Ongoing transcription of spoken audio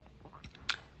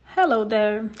Hello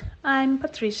there, I'm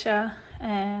Patricia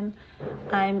and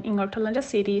I'm in Hortolândia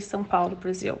City, São Paulo,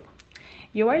 Brazil.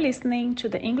 You are listening to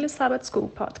the English Sabbath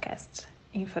School podcast,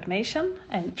 Information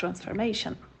and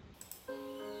Transformation.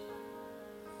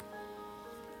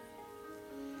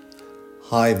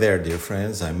 Hi there, dear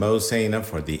friends. I'm Mo Saina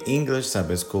for the English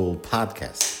Sabbath School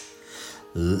podcast.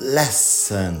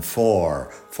 Lesson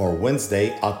 4 for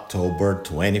Wednesday, October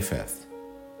 25th.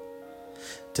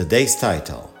 Today's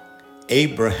title,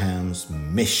 Abraham's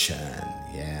Mission.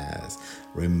 Yes,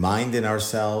 reminding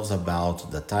ourselves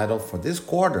about the title for this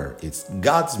quarter. It's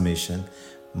God's mission,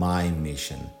 my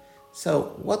mission.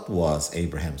 So, what was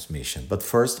Abraham's mission? But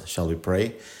first, shall we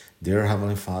pray? Dear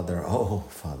Heavenly Father, oh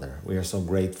Father, we are so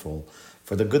grateful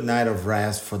for the good night of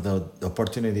rest, for the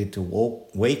opportunity to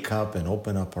wake up and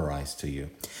open up our eyes to you.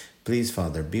 Please,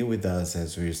 Father, be with us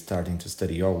as we're starting to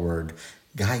study your word.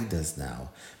 Guide us now.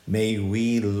 May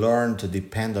we learn to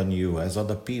depend on you as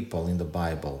other people in the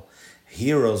Bible,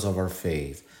 heroes of our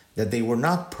faith, that they were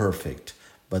not perfect,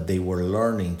 but they were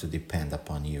learning to depend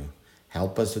upon you.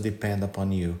 Help us to depend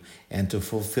upon you and to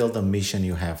fulfill the mission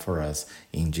you have for us.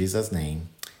 In Jesus' name,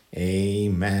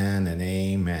 amen and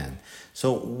amen.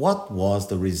 So what was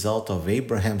the result of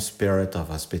Abraham's spirit of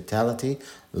hospitality,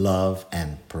 love,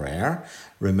 and prayer?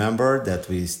 Remember that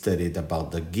we studied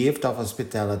about the gift of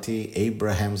hospitality,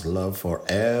 Abraham's love for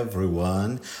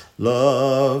everyone.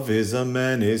 Love is a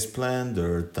many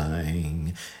splendid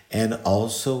thing. And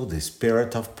also the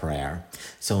spirit of prayer.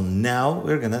 So now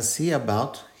we're going to see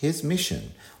about his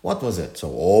mission. What was it?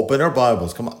 So open our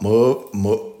Bibles. Come on, move.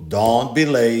 Don't be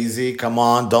lazy. Come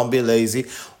on, don't be lazy.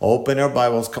 Open your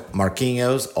Bibles.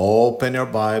 Marquinhos, open your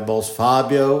Bibles.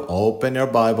 Fabio, open your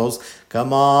Bibles.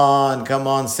 Come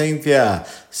on, Cynthia.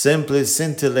 Simply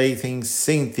scintillating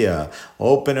Cynthia.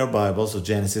 Open your Bibles to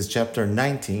Genesis chapter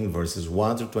 19, verses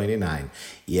 1 to 29.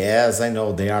 Yes, I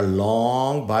know they are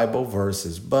long Bible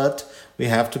verses, but we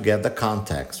have to get the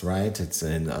context, right? It's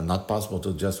not possible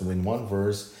to just win one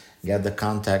verse, get the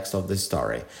context of the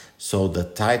story. So the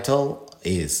title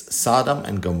is Sodom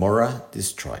and Gomorrah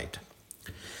Destroyed.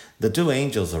 The two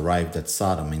angels arrived at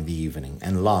Sodom in the evening,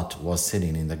 and Lot was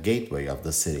sitting in the gateway of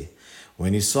the city.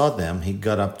 When he saw them, he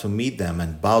got up to meet them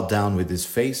and bowed down with his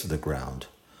face to the ground.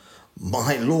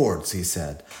 "My lords," he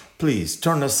said, "please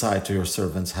turn aside to your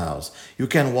servant's house. You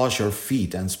can wash your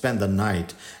feet and spend the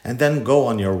night, and then go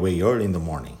on your way early in the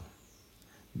morning."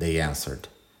 They answered,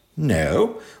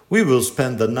 "No, we will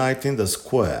spend the night in the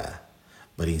square."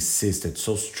 But he insisted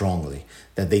so strongly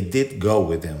that they did go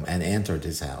with him and entered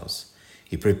his house.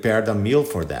 He prepared a meal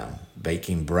for them,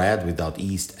 baking bread without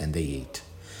yeast, and they ate.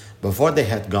 Before they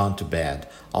had gone to bed,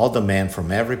 all the men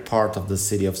from every part of the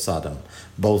city of Sodom,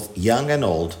 both young and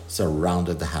old,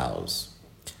 surrounded the house.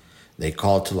 They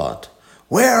called to Lot,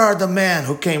 "Where are the men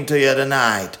who came to you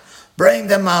tonight? Bring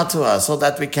them out to us so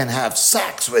that we can have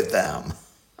sex with them."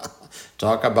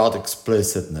 Talk about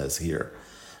explicitness here.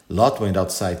 Lot went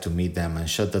outside to meet them and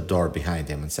shut the door behind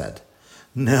him and said,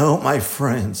 "No, my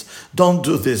friends, don't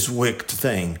do this wicked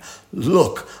thing.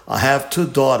 Look, I have two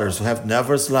daughters who have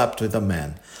never slept with a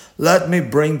man. Let me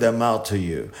bring them out to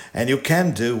you, and you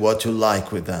can do what you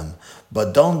like with them.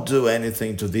 But don't do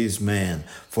anything to these men,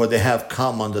 for they have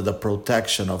come under the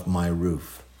protection of my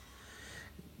roof."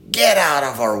 "Get out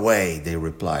of our way," they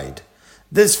replied.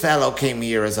 "This fellow came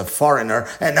here as a foreigner,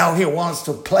 and now he wants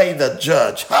to play the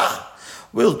judge. Ha!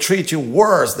 We'll treat you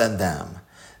worse than them."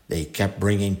 They kept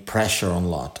bringing pressure on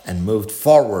Lot and moved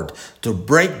forward to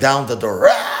break down the door.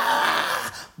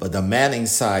 But the man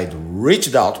inside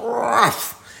reached out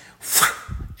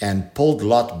and pulled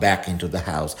Lot back into the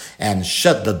house and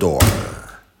shut the door.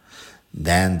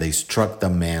 Then they struck the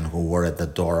men who were at the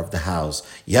door of the house,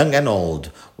 young and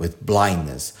old, with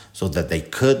blindness, so that they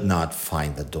could not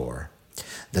find the door.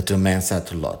 The two men said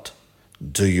to Lot,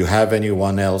 "Do you have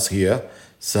anyone else here?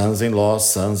 Sons-in-law,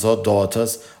 sons or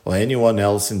daughters, or anyone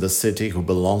else in the city who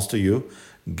belongs to you?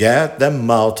 Get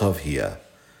them out of here,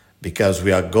 because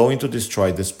we are going to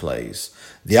destroy this place.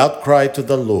 The outcry to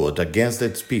the Lord against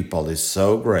its people is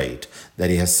so great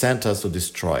that he has sent us to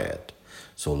destroy it."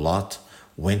 So Lot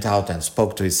went out and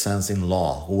spoke to his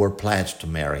sons-in-law who were pledged to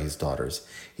marry his daughters.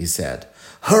 He said,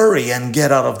 "Hurry and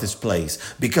get out of this place,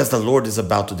 because the Lord is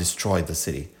about to destroy the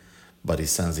city." But his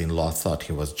sons-in-law thought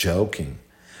he was joking.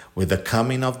 With the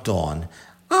coming of dawn,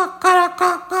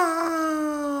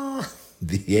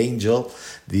 the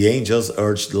angels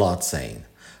urged Lot, saying,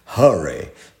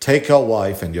 "Hurry, take your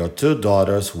wife and your two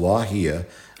daughters who are here,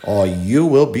 or you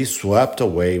will be swept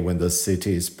away when the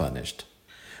city is punished."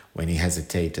 When he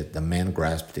hesitated, the man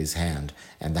grasped his hand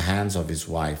and the hands of his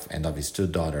wife and of his two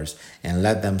daughters and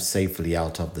led them safely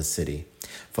out of the city.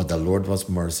 for the Lord was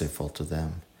merciful to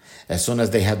them. As soon as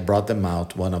they had brought them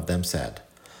out, one of them said,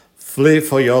 "Flee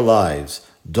for your lives.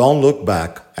 Don't look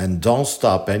back and don't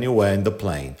stop anywhere in the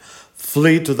plain.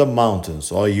 Flee to the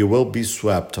mountains, or you will be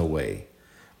swept away."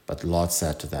 But Lot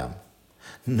said to them,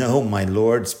 "No, my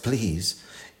lords, please.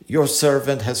 Your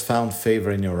servant has found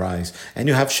favor in your eyes, and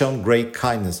you have shown great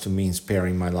kindness to me in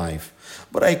sparing my life.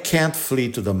 But I can't flee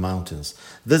to the mountains.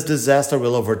 This disaster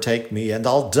will overtake me, and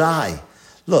I'll die.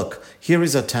 Look, here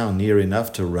is a town near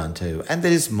enough to run to, and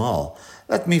it is small.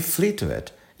 Let me flee to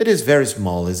it. It is very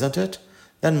small, isn't it?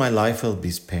 Then my life will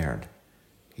be spared."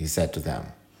 He said to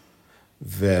them,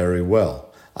 "Very well,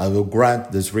 I will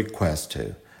grant this request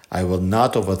too. I will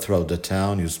not overthrow the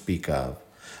town you speak of.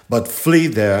 But flee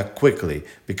there quickly,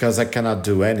 because I cannot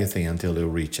do anything until you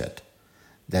reach it."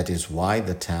 That is why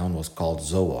the town was called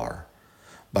Zoar.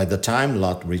 By the time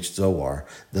Lot reached Zoar,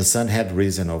 the sun had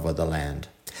risen over the land.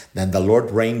 Then the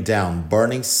Lord rained down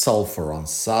burning sulfur on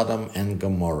Sodom and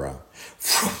Gomorrah.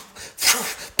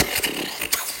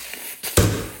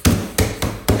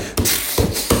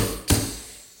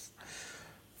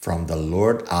 From the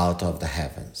Lord out of the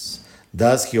heavens.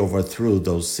 Thus he overthrew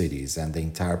those cities and the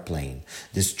entire plain,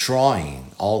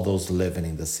 destroying all those living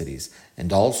in the cities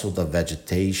and also the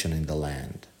vegetation in the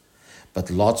land. But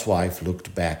Lot's wife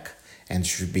looked back, and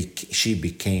she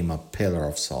became a pillar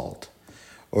of salt.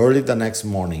 Early the next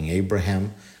morning,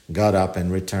 Abraham got up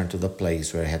and returned to the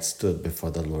place where he had stood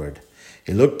before the Lord.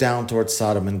 He looked down toward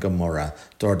Sodom and Gomorrah,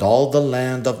 toward all the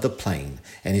land of the plain,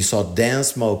 and he saw dense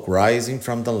smoke rising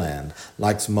from the land,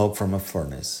 like smoke from a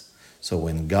furnace. So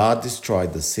when God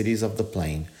destroyed the cities of the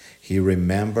plain, he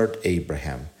remembered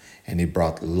Abraham, and he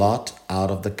brought Lot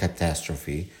out of the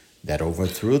catastrophe that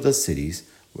overthrew the cities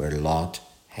where Lot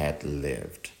had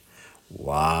lived.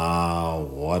 Wow,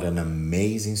 what an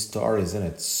amazing story, isn't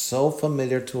it? So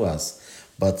familiar to us,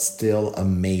 but still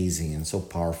amazing and so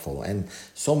powerful, and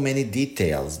so many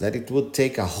details that it would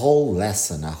take a whole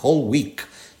lesson, a whole week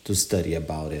to study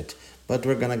about it. But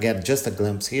we're going to get just a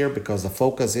glimpse here because the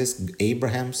focus is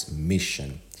Abraham's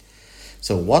mission.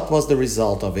 So what was the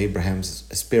result of Abraham's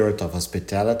spirit of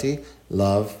hospitality,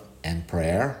 love, and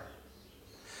prayer?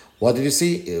 What did you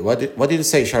see? What did you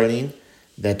say, Charlene?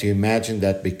 That you imagine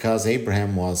that because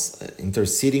Abraham was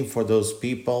interceding for those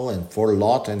people and for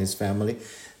Lot and his family,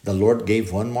 the Lord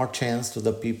gave one more chance to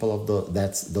the people of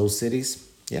those cities?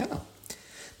 Yeah.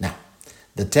 Now,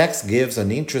 the text gives an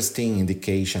interesting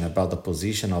indication about the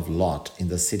position of Lot in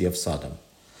the city of Sodom.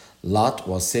 Lot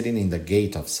was sitting in the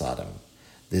gate of Sodom.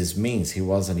 This means he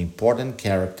was an important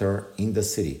character in the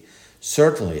city,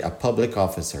 certainly a public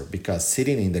officer, because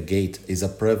sitting in the gate is a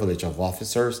privilege of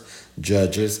officers,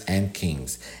 judges, and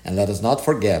kings. And let us not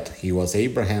forget, he was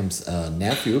Abraham's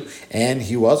nephew, and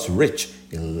he was rich.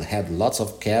 He had lots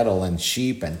of cattle and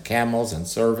sheep and camels and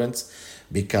servants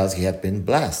because he had been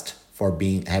blessed for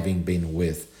having been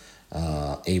with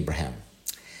Abraham.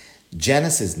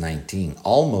 Genesis 19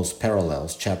 almost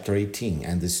parallels chapter 18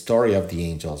 and the story of the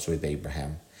angels with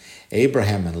Abraham.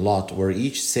 Abraham and Lot were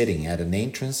each sitting at an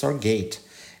entrance or gate.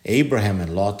 Abraham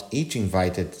and Lot each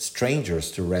invited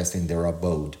strangers to rest in their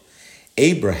abode.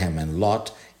 Abraham and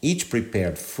Lot each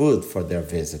prepared food for their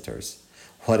visitors.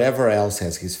 Whatever else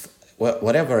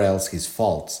his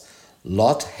faults,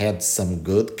 Lot had some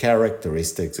good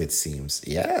characteristics, it seems.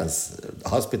 Yes,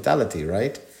 hospitality,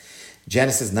 right?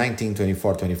 Genesis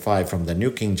 19:24-25 from the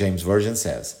New King James Version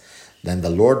says, "Then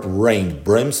the Lord rained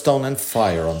brimstone and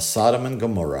fire on Sodom and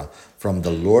Gomorrah from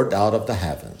the Lord out of the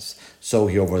heavens. So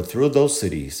he overthrew those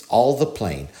cities, all the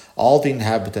plain, all the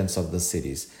inhabitants of the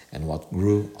cities, and what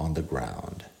grew on the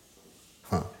ground."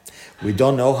 We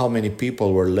don't know how many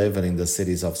people were living in the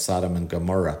cities of Sodom and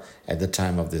Gomorrah at the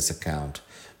time of this account.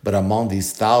 But among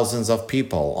these thousands of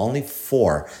people, only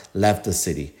 4 left the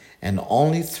city, and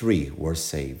only 3 were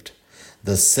saved.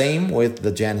 The same with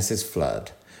the Genesis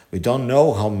flood. We don't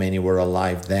know how many were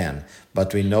alive then,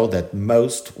 but we know that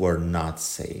most were not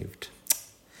saved.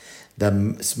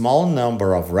 The small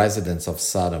number of residents of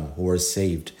Sodom who were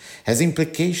saved has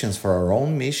implications for our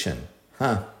own mission.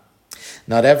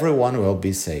 Not everyone will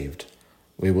be saved.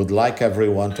 We would like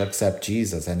everyone to accept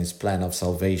Jesus and his plan of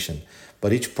salvation,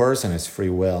 but each person has free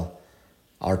will.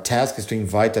 Our task is to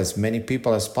invite as many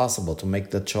people as possible to make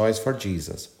the choice for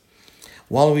Jesus.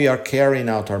 While we are carrying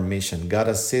out our mission, God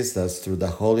assists us through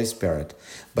the Holy Spirit,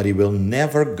 but he will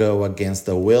never go against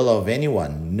the will of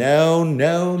anyone. No,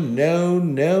 no, no,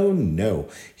 no, no.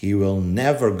 He will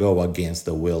never go against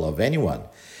the will of anyone.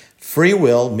 Free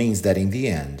will means that in the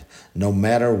end, no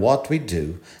matter what we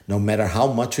do, no matter how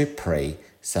much we pray,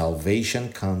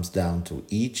 salvation comes down to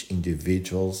each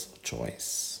individual's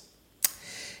choice.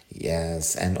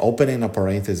 Yes, and opening a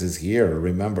parenthesis here,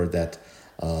 remember that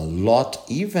Lot,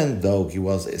 even though he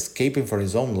was escaping for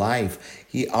his own life,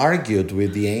 he argued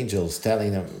with the angels,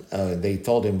 telling them, they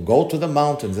told him, go to the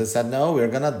mountains. They said, no, we're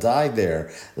going to die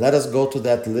there. Let us go to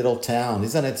that little town.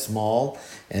 Isn't it small?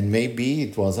 And maybe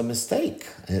it was a mistake.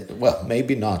 Well,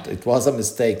 maybe not. It was a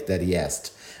mistake that he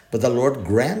asked. But the Lord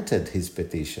granted his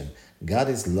petition. God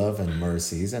is love and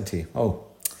mercy, isn't he? Oh,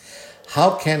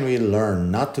 how can we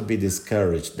learn not to be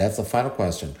discouraged? That's the final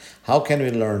question. How can we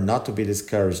learn not to be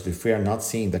discouraged if we are not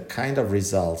seeing the kind of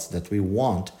results that we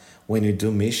want when we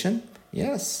do mission?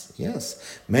 Yes,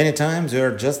 yes. Many times we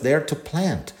are just there to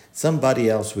plant. Somebody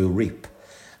else will reap.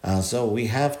 So we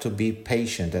have to be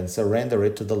patient and surrender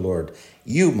it to the Lord.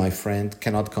 You, my friend,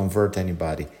 cannot convert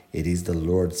anybody. It is the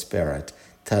Lord's Spirit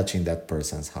touching that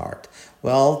person's heart.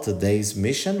 Well, today's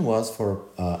mission was for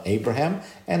Abraham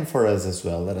and for us as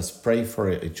well. Let us pray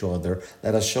for each other.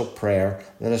 Let us show prayer.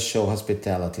 Let us show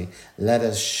hospitality. Let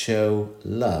us show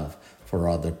love for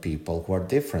other people who are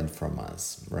different from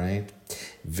us, right?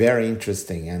 Very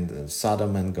interesting. And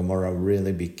Sodom and Gomorrah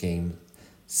really became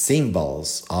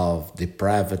symbols of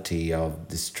depravity, of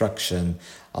destruction,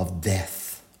 of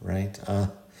death, right?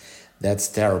 That's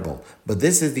terrible. But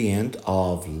this is the end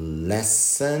of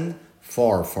lesson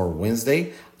 4 for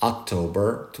Wednesday,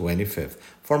 October 25th.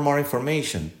 For more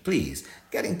information, please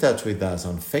get in touch with us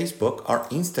on Facebook or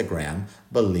Instagram,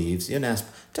 Believes UNESP.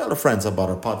 Tell your friends about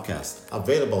our podcast,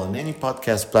 available on any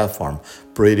podcast platform.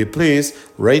 Pretty please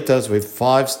rate us with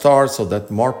 5 stars so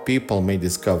that more people may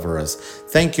discover us.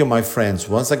 Thank you, my friends,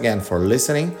 once again for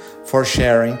listening, for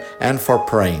sharing, and for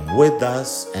praying with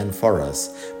us and for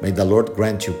us. May the Lord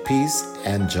grant you peace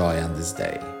and joy on this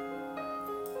day.